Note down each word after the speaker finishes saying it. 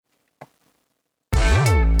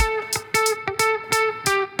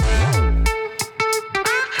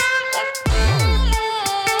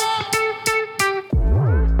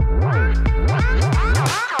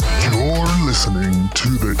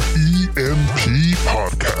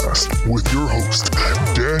Podcast with your host,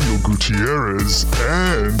 Daniel Gutierrez,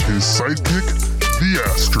 and his sidekick, The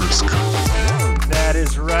Asterisk. That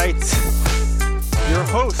is right. Your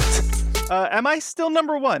host. Am I still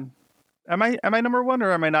number one? Am I number one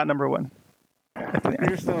or am I not number one?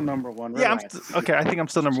 You're still number one. Yeah, okay, I think I'm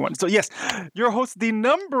still number one. So yes, your host, the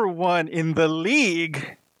number one in the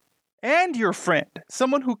league, and your friend,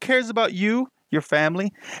 someone who cares about you, your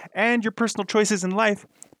family, and your personal choices in life.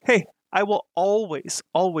 Hey, I will always,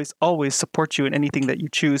 always, always support you in anything that you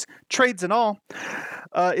choose, trades and all,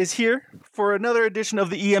 is here for another edition of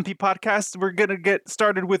the EMP Podcast. We're going to get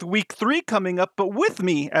started with week 3 coming up, but with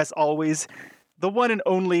me, as always, the one and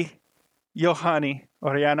only Yohani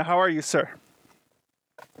Oriana. How are you, sir?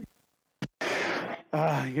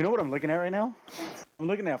 You know what I'm looking at right now? I'm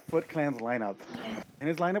looking at Foot Clan's lineup. And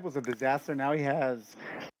his lineup was a disaster. Now he has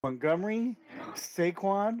Montgomery,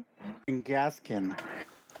 Saquon, and Gaskin.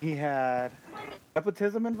 He had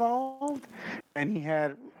nepotism involved, and he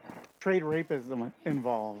had trade rapism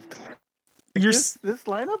involved. This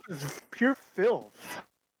lineup is pure filth.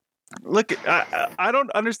 Look, I don't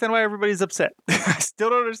understand why everybody's upset. I still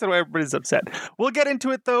don't understand why everybody's upset. We'll get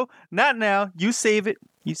into it, though. Not now. You save it.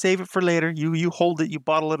 You save it for later. You hold it. You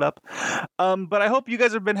bottle it up. But I hope you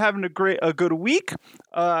guys have been having a good week.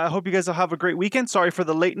 I hope you guys will have a great weekend. Sorry for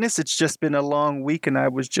the lateness. It's just been a long week, and I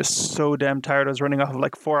was just so damn tired. I was running off of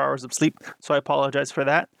like 4 hours of sleep, so I apologize for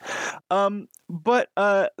that. But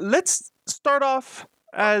let's start off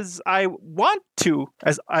as I want to,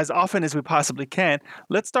 as often as we possibly can.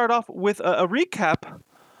 Let's start off with a recap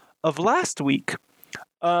of last week.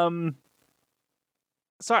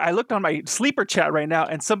 Sorry, I looked on my sleeper chat right now,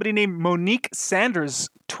 and somebody named Monique Sanders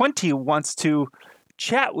 20 wants to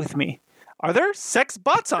chat with me. Are there sex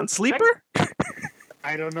bots on Sleeper?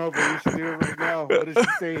 I don't know, but you should do it right now. What is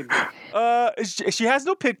she saying? She has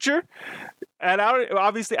no picture, and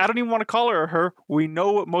obviously I don't even want to call her her. We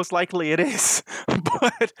know what most likely it is,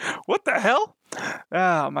 but what the hell?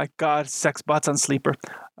 Oh my God, sex bots on Sleeper.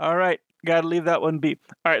 All right, gotta leave that one be.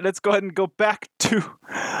 All right, let's go ahead and go back to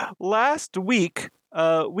last week.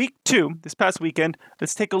 Week 2, this past weekend.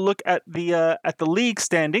 Let's take a look at the league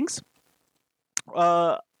standings.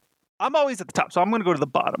 I'm always at the top, so I'm going to go to the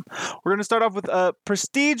bottom. We're going to start off with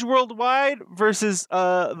Prestige Worldwide versus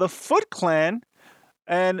the Foot Clan,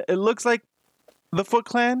 and it looks like the Foot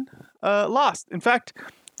Clan lost. In fact,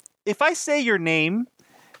 if I say your name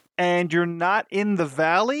and you're not in the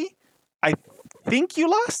valley, I think you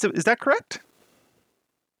lost. Is that correct?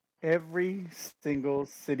 Every single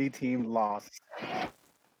city team lost.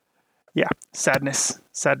 Yeah, sadness.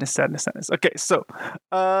 Okay, so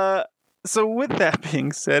with that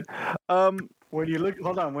being said, when you look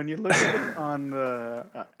at it on the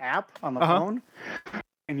app on the phone,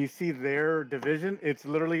 and you see their division, it's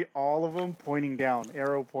literally all of them pointing down,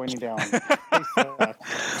 arrow pointing down.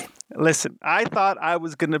 Listen, I thought I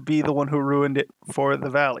was going to be the one who ruined it for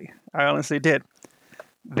the Valley. I honestly did.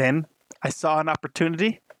 Then I saw an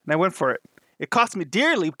opportunity, and I went for it. It cost me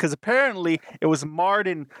dearly because apparently it was marred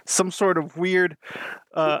in some sort of weird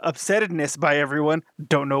upsettedness by everyone.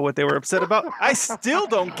 Don't know what they were upset about. I still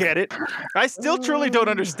don't get it. I still truly don't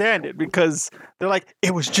understand it because they're like,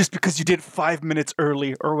 it was just because you did 5 minutes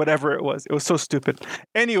early or whatever it was. It was so stupid.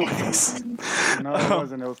 Anyways. No, it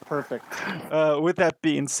wasn't. It was perfect. With that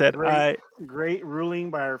being said, great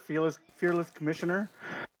ruling by our fearless commissioner.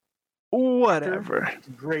 Whatever.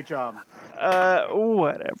 Great job.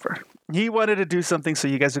 Whatever. He wanted to do something so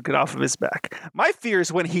you guys would get off of his back. My fear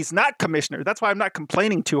is when he's not commissioner. That's why I'm not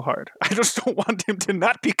complaining too hard. I just don't want him to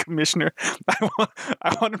not be commissioner. I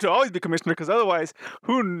want him to always be commissioner because otherwise,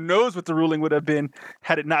 who knows what the ruling would have been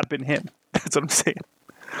had it not been him. That's what I'm saying.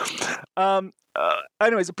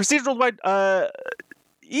 Anyways, Prestige Worldwide,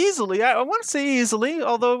 easily, I want to say easily,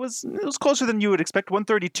 although it was closer than you would expect,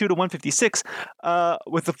 132 to 156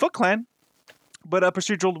 with the Foot Clan. But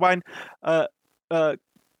Prestige Worldwide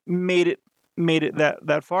made it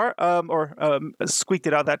that far, or squeaked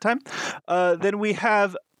it out that time. Then we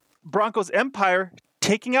have Broncos Empire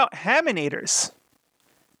taking out Haminators.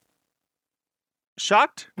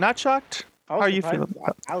 Shocked? Not shocked? How are you feeling?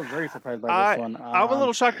 I was very surprised by this one. I'm a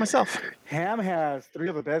little shocked myself. Ham has 3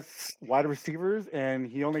 of the best wide receivers, and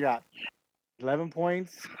he only got 11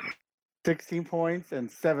 points, 16 points,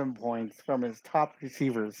 and 7 points from his top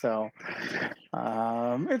receivers. So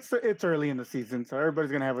it's early in the season, so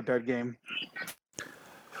everybody's gonna have a dud game.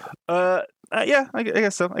 Yeah, I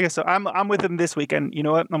guess so. I'm with him this week, and you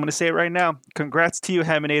know what? I'm gonna say it right now. Congrats to you,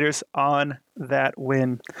 Haminators, on that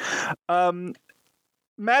win.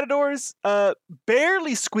 Matadors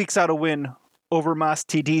barely squeaks out a win over Moss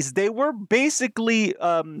TDs. They were basically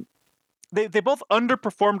they both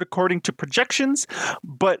underperformed according to projections,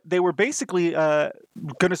 but they were basically going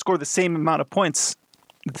to score the same amount of points.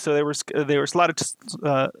 So they were slotted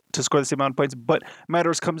to score the same amount of points, but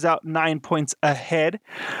Meadows comes out 9 points ahead.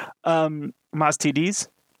 Mas TDs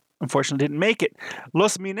unfortunately didn't make it.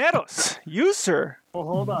 Los Mineros, you sir. Well,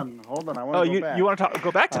 hold on. I want to go back. You want to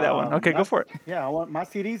go back to that one? Okay, go for it. Yeah, my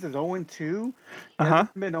CDs is 0-2. He Uh-huh.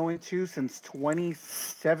 hasn't been 0-2 since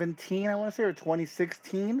 2017, I want to say, or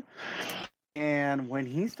 2016. And when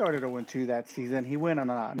he started 0-2 that season, he went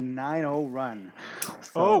on a 9-0 run.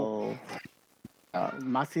 So,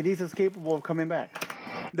 my CDs is capable of coming back.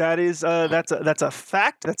 That is that's a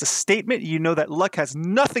fact. That's a statement. You know that luck has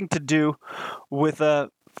nothing to do with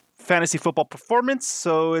fantasy football performance,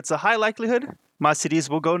 so it's a high likelihood my CDs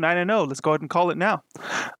will go 9-0. Let's go ahead and call it now.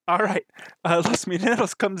 All right, Los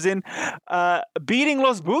Mineros comes in, beating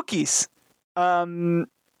Los Bukis.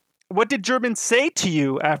 What did German say to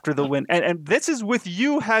you after the win? And this is with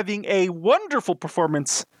you having a wonderful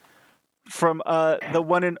performance from the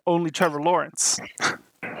one and only Trevor Lawrence.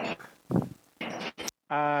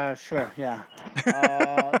 Sure, yeah.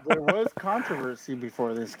 There was controversy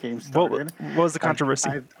before this game started. What was the controversy?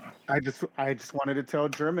 I just wanted to tell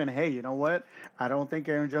German, hey, you know what? I don't think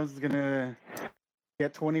Aaron Jones is gonna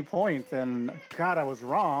get 20 points. And God, I was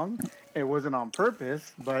wrong. It wasn't on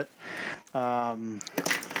purpose, but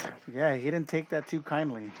yeah, he didn't take that too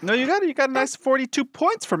kindly. No, you got a nice 42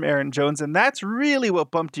 points from Aaron Jones, and that's really what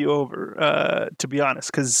bumped you over, to be honest.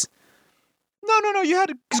 Because no, you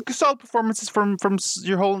had solid performances from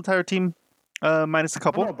your whole entire team, minus a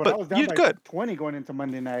couple. No, but I was down by good. 20 going into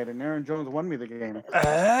Monday night, and Aaron Jones won me the game.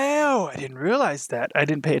 Oh, I didn't realize that. I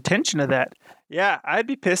didn't pay attention to that. Yeah, I'd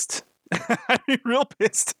be pissed. I'd be real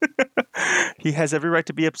pissed. He has every right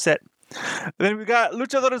to be upset. Then we got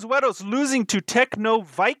Luchadores Güeros losing to Techno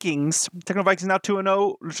Vikings. Techno Vikings now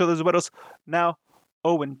 2-0. Luchadores Güeros now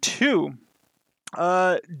 0-2.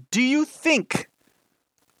 Do you think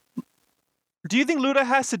Luda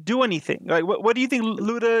has to do anything? Like, what do you think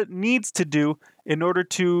Luda needs to do in order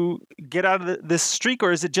to get out of this streak,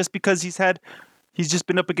 or is it just because he's just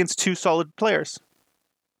been up against two solid players?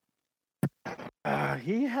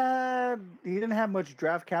 He didn't have much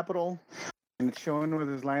draft capital, and it's showing with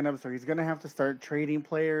his lineup, so he's gonna have to start trading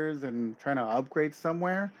players and trying to upgrade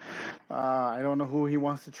somewhere. I don't know who he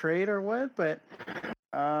wants to trade or what, but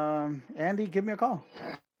Andy, give me a call.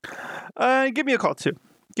 Give me a call too.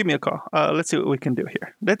 Give me a call. Let's see what we can do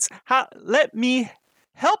here. Let me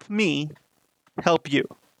help you.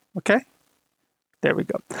 Okay? There we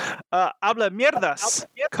go. Habla Mierdas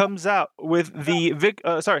comes out with the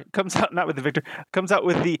comes out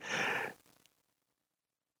with the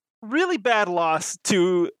really bad loss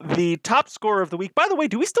to the top scorer of the week. By the way,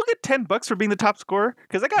 do we still get $10 for being the top scorer?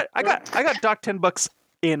 Because I got docked $10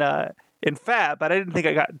 in Fab, but I didn't think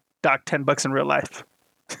I got docked $10 in real life.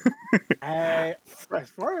 As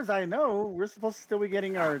far as I know, we're supposed to still be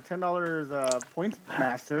getting our $10 points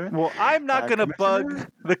master. Well, I'm not going to bug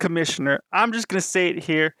the commissioner. I'm just going to say it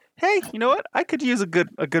here. Hey, you know what? I could use a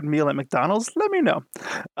good meal at McDonald's. Let me know.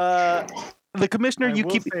 The commissioner, you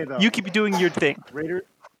keep doing your thing.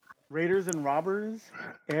 Raiders and Robbers,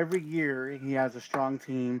 every year he has a strong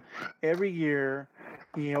team. Every year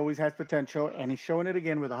he always has potential, and he's showing it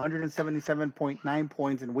again with 177.9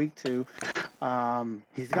 points in week 2.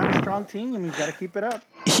 He's got a strong team, and he's got to keep it up.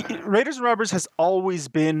 Raiders and Robbers has always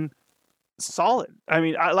been solid. I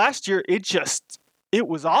mean, last year it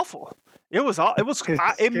was awful.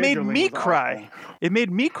 It made me cry. Awful. It made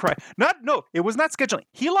me cry. It was not scheduling.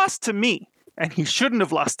 He lost to me. And he shouldn't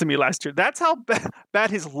have lost to me last year. That's how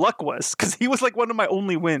bad his luck was, because he was like one of my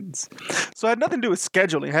only wins. So it had nothing to do with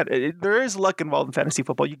scheduling. There is luck involved in fantasy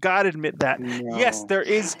football. You got to admit that. No, yes, there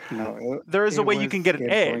is. There is a way you can get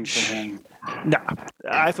an edge. No,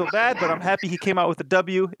 I feel bad, but I'm happy he came out with a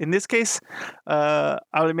W. In this case,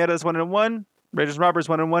 Alameda is 1-1. Raiders and Robbers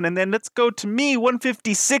 1-1. And then let's go to me,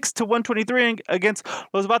 156 to 123 against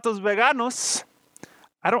Los Vatos Veganos.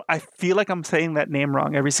 I feel like I'm saying that name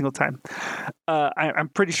wrong every single time. I'm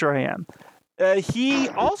pretty sure I am. He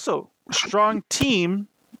also strong team,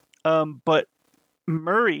 but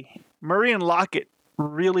Murray and Lockett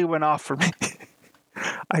really went off for me.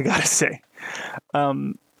 I gotta say,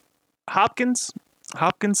 Hopkins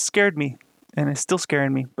scared me, and it's still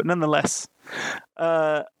scaring me. But nonetheless,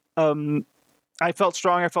 I felt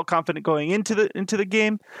strong. I felt confident going into the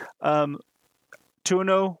game. 2-0,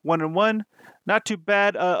 1-1. Not too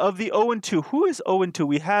bad. Of the 0-2, who is 0-2?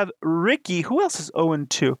 We have Ricky. Who else is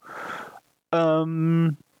 0-2?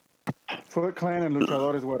 Foot Clan and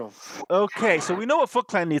Luchadores Güeros. Okay, so we know what Foot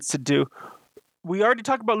Clan needs to do. we already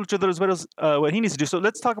talked about Luchadores Buenos, what he needs to do. So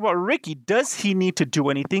let's talk about Ricky. Does he need to do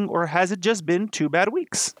anything, or has it just been 2 bad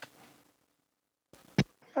weeks?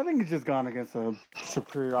 I think he's just gone against a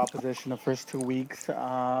superior opposition the first 2 weeks.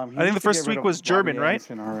 I think the first week was German, right?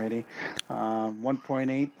 Already.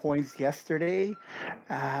 1.8 points yesterday.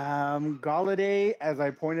 Galladay, as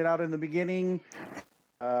I pointed out in the beginning,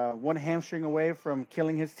 one hamstring away from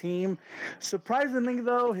killing his team. Surprisingly,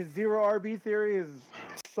 though, his zero RB theory is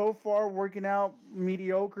so far working out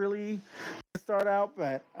mediocrely to start out,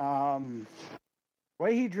 but the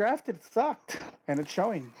way he drafted sucked, and it's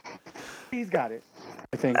showing. He's got it,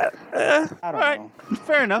 I think. I don't know.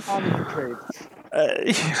 Fair enough. On the trades.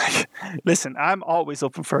 Listen, I'm always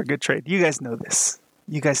open for a good trade. You guys know this.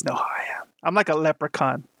 You guys know how I am. I'm like a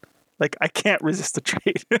leprechaun. Like, I can't resist a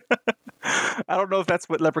trade. I don't know if that's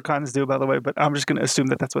what leprechauns do, by the way, but I'm just going to assume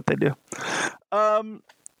that that's what they do.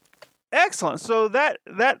 Excellent. So that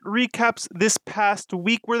recaps this past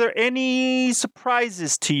week. Were there any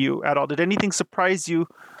surprises to you at all? Did anything surprise you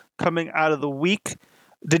coming out of the week?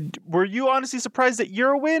 Were you honestly surprised at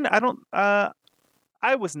your win? I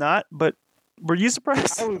was not, but were you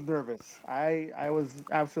surprised? I was nervous. I was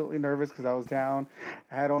absolutely nervous because I was down.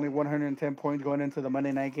 I had only 110 points going into the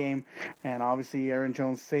Monday night game, and obviously Aaron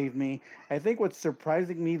Jones saved me. I think what's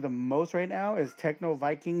surprising me the most right now is Techno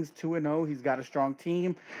Vikings 2-0. He's got a strong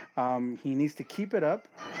team. He needs to keep it up.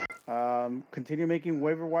 Continue making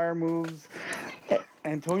waiver wire moves.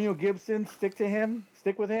 Antonio Gibson, stick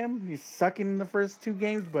with him. He's sucking in the first 2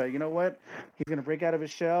 games, but you know what? He's gonna break out of his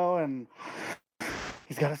shell, and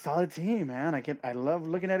he's got a solid team, man. I love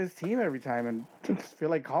looking at his team every time, and just feel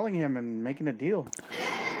like calling him and making a deal.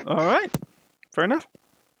 All right, fair enough.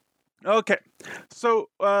 Okay, so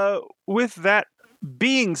with that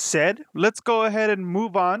being said, let's go ahead and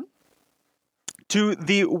move on to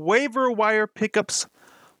the waiver wire pickups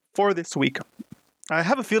for this week. I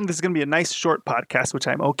have a feeling this is going to be a nice short podcast, which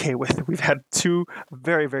I'm okay with. We've had 2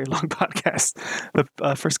 very, very long podcasts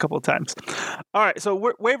the first couple of times. All right,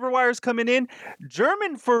 so waiver wires coming in.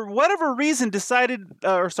 German, for whatever reason, decided,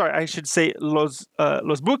 I should say Los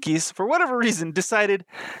Bookies, for whatever reason, decided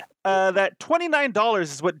that $29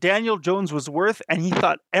 is what Daniel Jones was worth, and he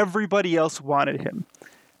thought everybody else wanted him.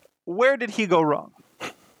 Where did he go wrong?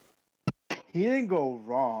 He didn't go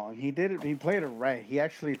wrong. He did it. He played it right. He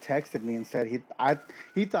actually texted me and said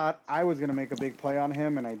he thought I was going to make a big play on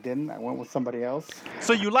him, and I didn't. I went with somebody else.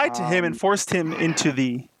 So you lied to him and forced him into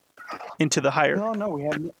the hire.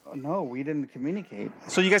 No, we didn't communicate.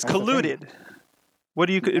 So you guys colluded. What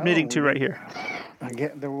are you admitting to right here?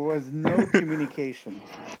 There was no communication.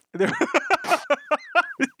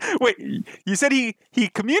 Wait, you said he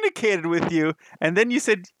communicated with you, and then you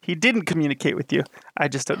said he didn't communicate with you. I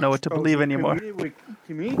just don't know what to believe anymore. He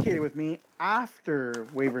communicated with me after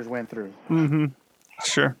waivers went through. Mm-hmm.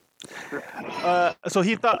 Sure. So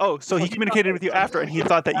he thought. So he communicated with you after, and he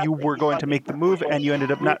thought that you were going to make the move, and you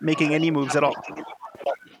ended up not making any moves at all.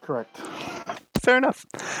 Correct. Fair enough.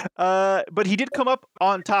 But he did come up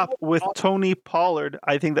on top with Tony Pollard.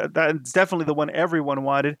 I think that's definitely the one everyone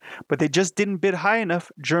wanted, but they just didn't bid high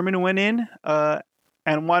enough. German went in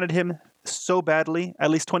and wanted him so badly, at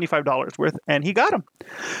least $25 worth, and he got him.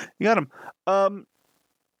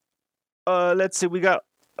 Let's see. We got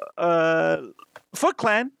Foot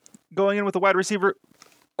Clan going in with a wide receiver,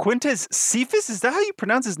 Quintez Cephas. Is that how you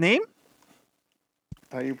pronounce his name?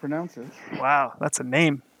 How you pronounce it? Wow, that's a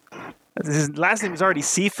name. His last name is already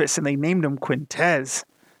Cephas, and they named him Quintez.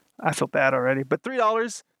 I feel bad already. But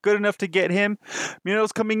 $3, good enough to get him.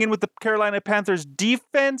 Munoz coming in with the Carolina Panthers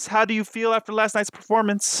defense. How do you feel after last night's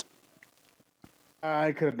performance?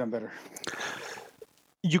 I could have done better.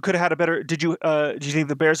 You could have had a better. Did you think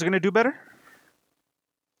the Bears are going to do better?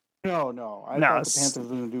 No. I thought the Panthers were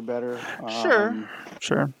going to do better.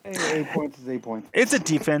 Sure. 8 points is 8 points. It's a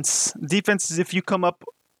defense. Defense is if you come up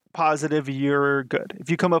positive, you're good. If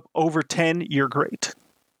you come up over 10, you're great.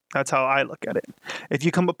 That's how I look at it. If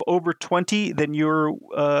you come up over 20, then you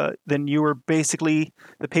were basically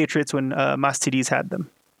the Patriots when Mastidis had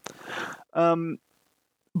them.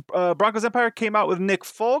 Broncos Empire came out with Nick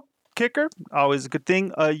Folk, kicker, always a good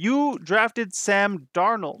thing. You drafted Sam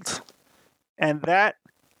Darnold, and that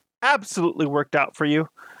absolutely worked out for you.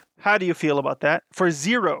 How do you feel about that? For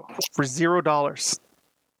 $0.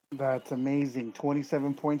 That's amazing.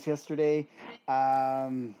 27 points yesterday.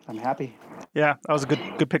 I'm happy. Yeah, that was a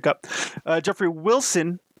good pickup. Jeffrey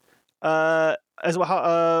Wilson, as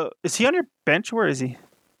well. Is he on your bench? Where is he?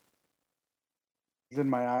 He's in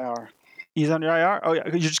my IR. He's on your IR? Oh, yeah.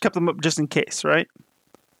 You just kept him up just in case, right?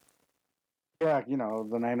 Yeah,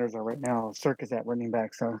 the Niners are right now circus at running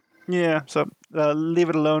back, so. Yeah, so leave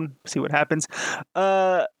it alone. See what happens.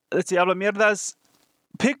 Let's see. Habla Mierdas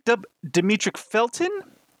picked up Demetric Felton,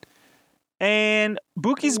 and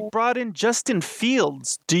Buki's brought in Justin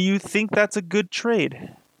Fields. Do you think that's a good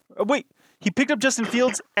trade? Wait, he picked up Justin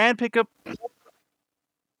Fields and picked up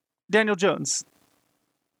Daniel Jones.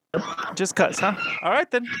 Just cuts, huh? All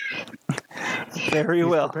right then. Very He's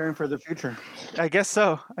well. preparing for the future. I guess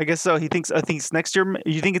so. He thinks. I think it's next year.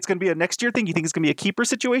 You think it's going to be a next year thing? You think it's going to be a keeper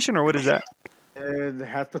situation, or what is that? It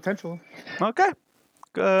has potential. Okay.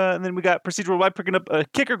 And then we got Procedural White picking up a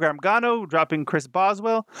kicker, Graham Gano, dropping Chris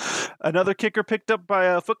Boswell. Another kicker picked up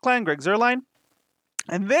by Foot Clan, Greg Zerline.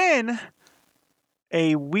 And then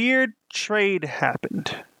a weird trade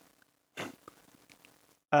happened.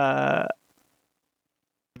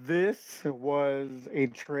 This was a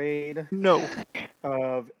trade No.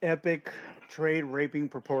 of epic trade raping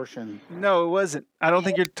proportion. No, it wasn't. I don't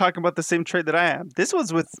think you're talking about the same trade that I am. This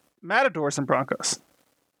was with Matadors and Broncos.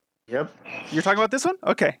 Yep. You're talking about this one?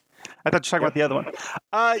 Okay. I thought you were talking about the other one.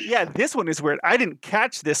 Yeah, this one is weird. I didn't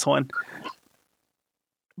catch this one.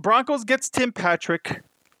 Broncos gets Tim Patrick,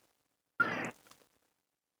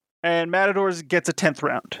 and Matadors gets a 10th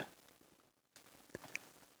round.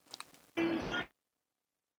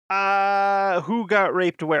 Who got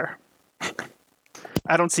raped where?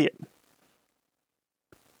 I don't see it.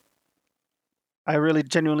 I really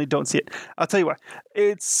genuinely don't see it. I'll tell you why.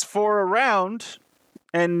 It's for a round,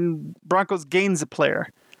 and Broncos gains a player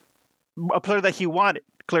that he wanted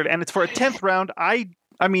cleared, and it's for a 10th round. I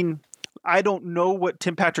mean, I don't know what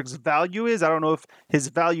Tim Patrick's value is. I don't know if his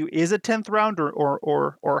value is a 10th round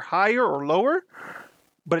or higher or lower,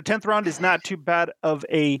 but a 10th round is not too bad of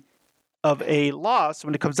a loss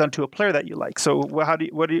when it comes down to a player that you like. So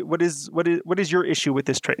what is your issue with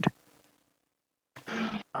this trade?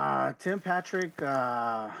 Tim Patrick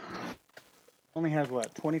only has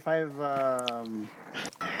what 25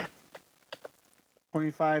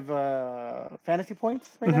 fantasy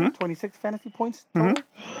points right now. 26 fantasy points total. Is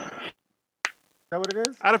that what it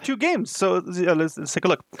is? Out of 2 games. So let's take a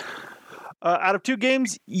look. Out of 2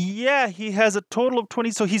 games, yeah, he has a total of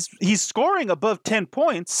 20. So he's scoring above 10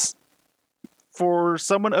 points. For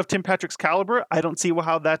someone of Tim Patrick's caliber, I don't see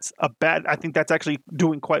how that's a bad. I think that's actually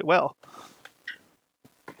doing quite well.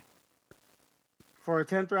 For a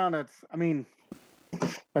 10th round, it's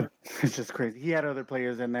just crazy. He had other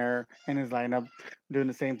players in there in his lineup doing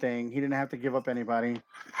the same thing. He didn't have to give up anybody.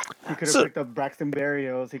 He could have picked up Braxton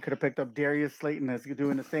Berrios. He could have picked up Darius Slayton as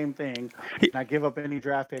doing the same thing, not give up any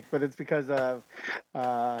draft picks. But it's because of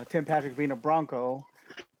Tim Patrick being a Bronco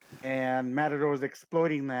and Matadors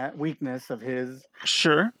exploiting that weakness of his.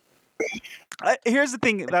 Sure. Here's the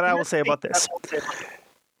thing that I will say about this.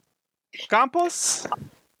 Campos,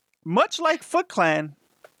 much like Foot Clan,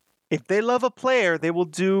 if they love a player, they will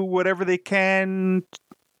do whatever they can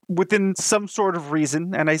within some sort of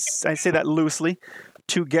reason, and I say that loosely,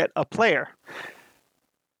 to get a player.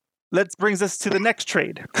 That brings us to the next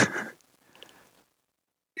trade.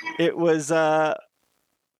 It was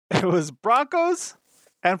Broncos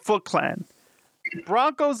and Foot Clan.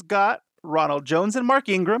 Broncos got Ronald Jones and Mark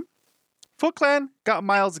Ingram. Foot Clan got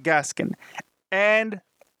Myles Gaskin. And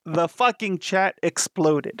the fucking chat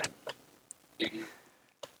exploded.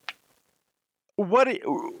 What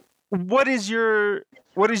is your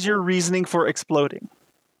reasoning for exploding?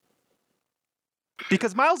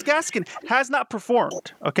 Because Myles Gaskin has not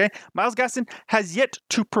performed, okay? Myles Gaskin has yet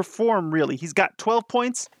to perform, really. He's got 12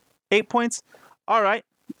 points, 8 points. All right,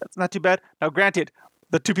 that's not too bad. Now, granted,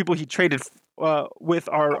 the 2 people he traded with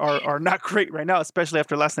are not great right now, especially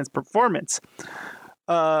after last night's performance.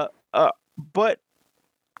 But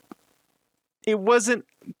it wasn't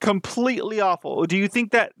completely awful. Do you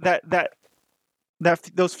think that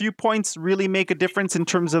those few points really make a difference in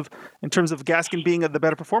terms of Gaskin being the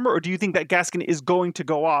better performer, or do you think that Gaskin is going to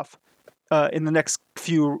go off in the next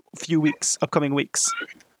few weeks, upcoming weeks?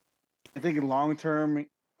 I think long term,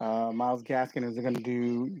 Myles Gaskin is going to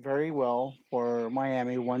do very well for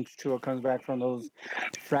Miami once Tua comes back from those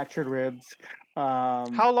fractured ribs.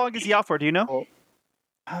 How long is he out for? Do you know?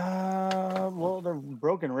 Well, they're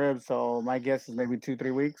broken ribs, so my guess is maybe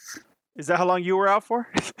 2-3 weeks. Is that how long you were out for?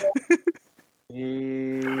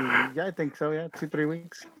 Yeah, I think so. Yeah, 2-3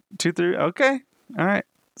 weeks. 2-3. Okay. All right.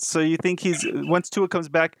 So you think once Tua comes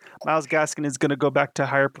back, Myles Gaskin is going to go back to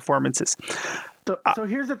higher performances. So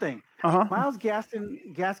here's the thing. Myles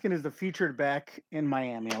Gaskin is the featured back in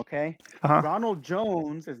Miami. Okay. Ronald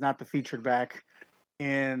Jones is not the featured back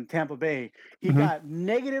in Tampa Bay. He got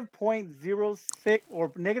negative 0.06 or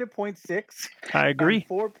negative 0.6. I agree.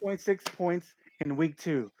 4.6 points in week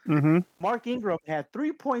 2. Mark Ingram had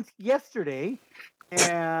 3 points yesterday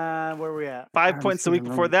And where are we at? 5 points the week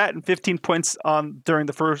before that, and 15 points during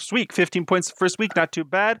the first week. 15 points the first week, not too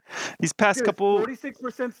bad. These past couple...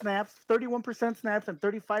 46% snaps, 31% snaps, and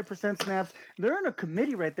 35% snaps. They're in a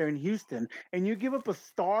committee right there in Houston, and you give up a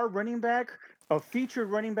star running back, a featured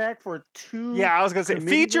running back for two... Yeah, I was going to say,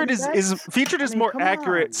 featured is more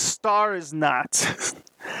accurate. On. Star is not.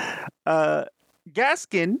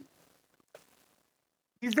 Gaskin...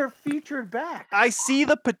 He's their featured back. I see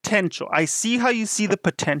the potential. I see how you see the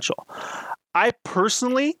potential. I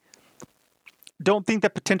personally don't think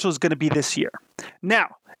that potential is going to be this year.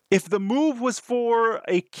 Now, if the move was for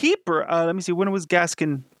a keeper, let me see, when was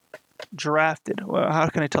Gaskin drafted? Well, how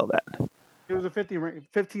can I tell that? It was a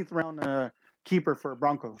 15th round keeper for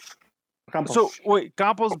Broncos. Campos. So, wait,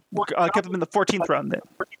 Campos kept him in the 14th round then?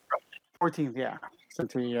 14th, yeah.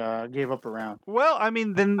 Since he gave up a round. Well, I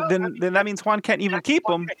mean, then that means Juan can't even keep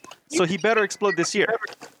him, so he better explode this year.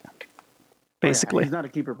 Basically. Yeah, he's not a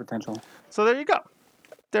keeper potential. So there you go.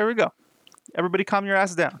 There we go. Everybody calm your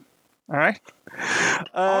ass down. All right?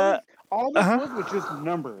 All this was just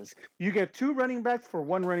numbers. You get 2 running backs for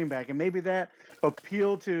 1 running back, and maybe that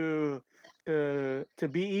appealed to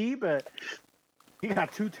BE, but he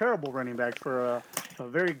got 2 terrible running backs for a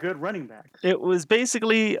very good running back. It was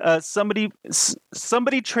basically somebody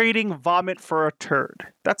trading vomit for a turd.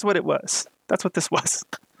 That's what it was. That's what this was,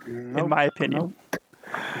 in my opinion.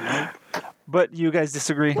 Nope. But you guys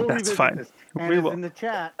disagree. That's fine. And it's in the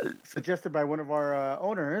chat, suggested by one of our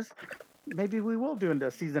owners, maybe we will do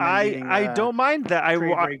the season ending. I don't mind that.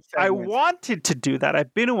 I wanted to do that.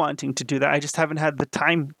 I've been wanting to do that. I just haven't had the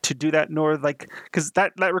time to do that, nor because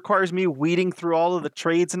that requires me weeding through all of the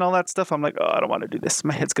trades and all that stuff. I'm like, oh, I don't want to do this.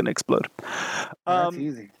 My head's gonna explode. That's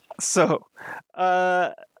easy. So,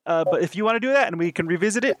 but if you want to do that and we can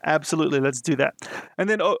revisit it, absolutely, let's do that. And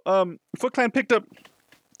then Foot Clan picked up,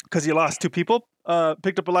 because he lost 2 people,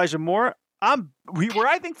 picked up Elijah Moore. Where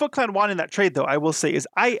I think Foot Clan won in that trade, though, I will say, is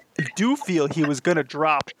I do feel he was going to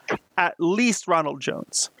drop at least Ronald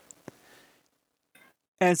Jones.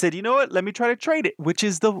 And said, you know what? Let me try to trade it, which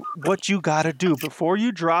is what you got to do. Before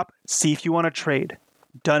you drop, see if you want to trade.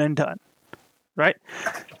 Done and done. Right?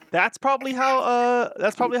 That's probably how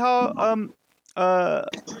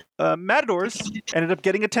Matadors ended up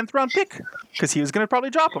getting a 10th round pick, because he was going to probably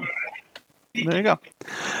drop him. There you go.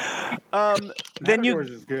 Then Matadors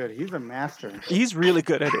is good. He's a master. He's really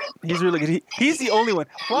good at it. He's really good. He's the only one.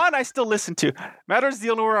 Juan, I still listen to. Matadors is the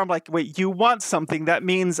only one where I'm like, wait, you want something? That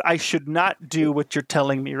means I should not do what you're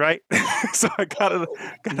telling me, right? So I gotta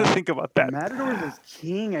think about that. Matadors is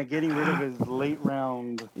king at getting rid of his late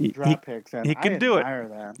round draft picks, and he can do it.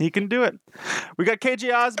 That. He can do it. We got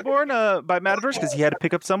KJ Osborne by Matadors because he had to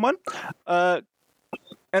pick up someone. And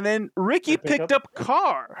then Ricky picked up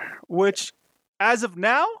Carr, which, as of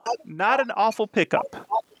now, not an awful pickup.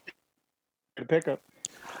 Good pickup.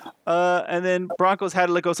 And then Broncos had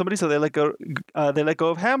to let go of somebody, so they let go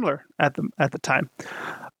of Hamler at the time.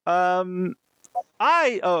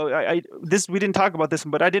 We didn't talk about this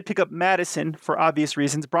one, but I did pick up Madison for obvious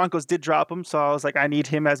reasons. Broncos did drop him, so I was like, I need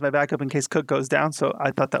him as my backup in case Cook goes down. So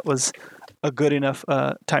I thought that was a good enough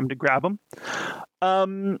time to grab him.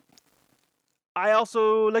 I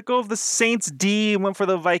also let go of the Saints D and went for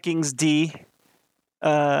the Vikings D.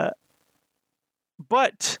 But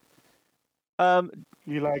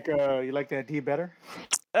you like that D better?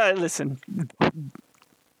 Listen,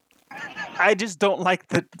 I just don't like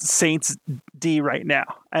the Saints D right now,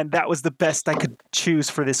 and that was the best I could choose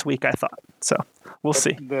for this week, I thought. So we'll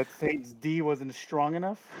see. The Saints D wasn't strong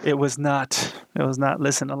enough? It was not.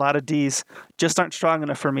 Listen, a lot of Ds just aren't strong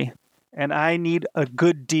enough for me, and I need a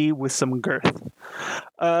good D with some girth.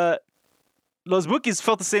 Los Bookies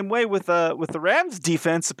felt the same way with the Rams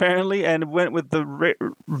defense, apparently, and went with the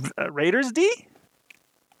Raiders D?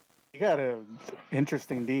 You got an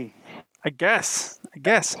interesting D. I guess.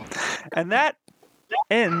 And that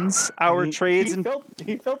ends our trades.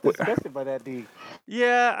 He felt disgusted by that D.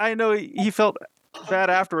 Yeah, I know he felt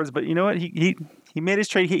bad afterwards, but you know what? He made his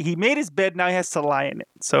trade. He made his bed. Now he has to lie in it.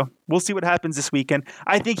 So we'll see what happens this weekend.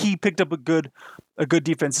 I think he picked up a good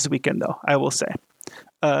defense this weekend, though, I will say.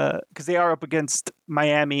 Because they are up against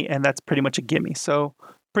Miami, and that's pretty much a gimme. So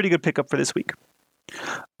pretty good pickup for this week.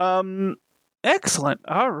 Excellent.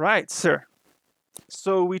 All right, sir.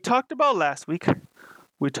 So we talked about last week.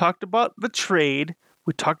 We talked about the trade.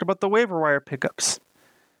 We talked about the waiver wire pickups.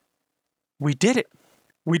 We did it.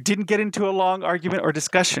 We didn't get into a long argument or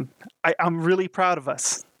discussion. I'm really proud of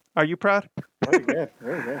us. Are you proud? Very good.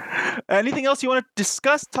 Very good. Anything else you want to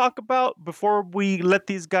discuss, talk about before we let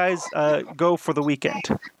these guys go for the weekend?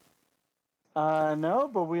 No,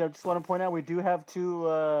 but I just want to point out we do have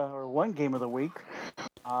one game of the week.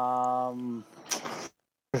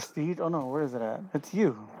 Prestige. Oh no, where is it at? It's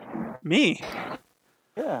you. Me?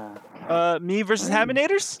 Yeah. Me versus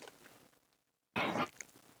Haminators?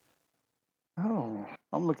 Oh,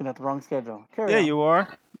 I'm looking at the wrong schedule. Yeah, you are.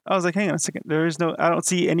 I was like, hang on a second. I don't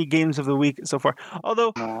see any games of the week so far.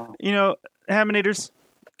 Although, Haminators,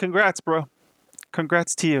 congrats, bro.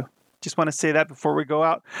 Congrats to you. Just want to say that before we go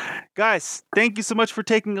out. Guys, thank you so much for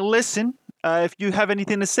taking a listen. If you have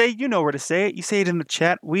anything to say, you know where to say it. You say it in the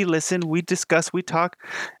chat. We listen, we discuss, we talk,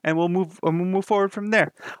 and we'll move forward from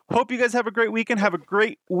there. Hope you guys have a great weekend. Have a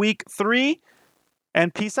great week 3,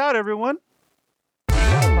 and peace out, everyone.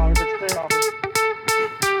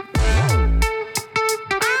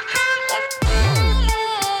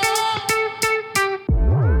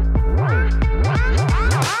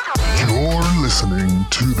 Listening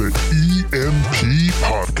to the EMP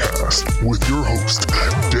Podcast with your host,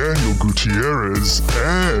 Daniel Gutierrez,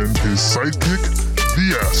 and his sidekick,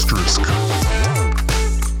 The Asterisk.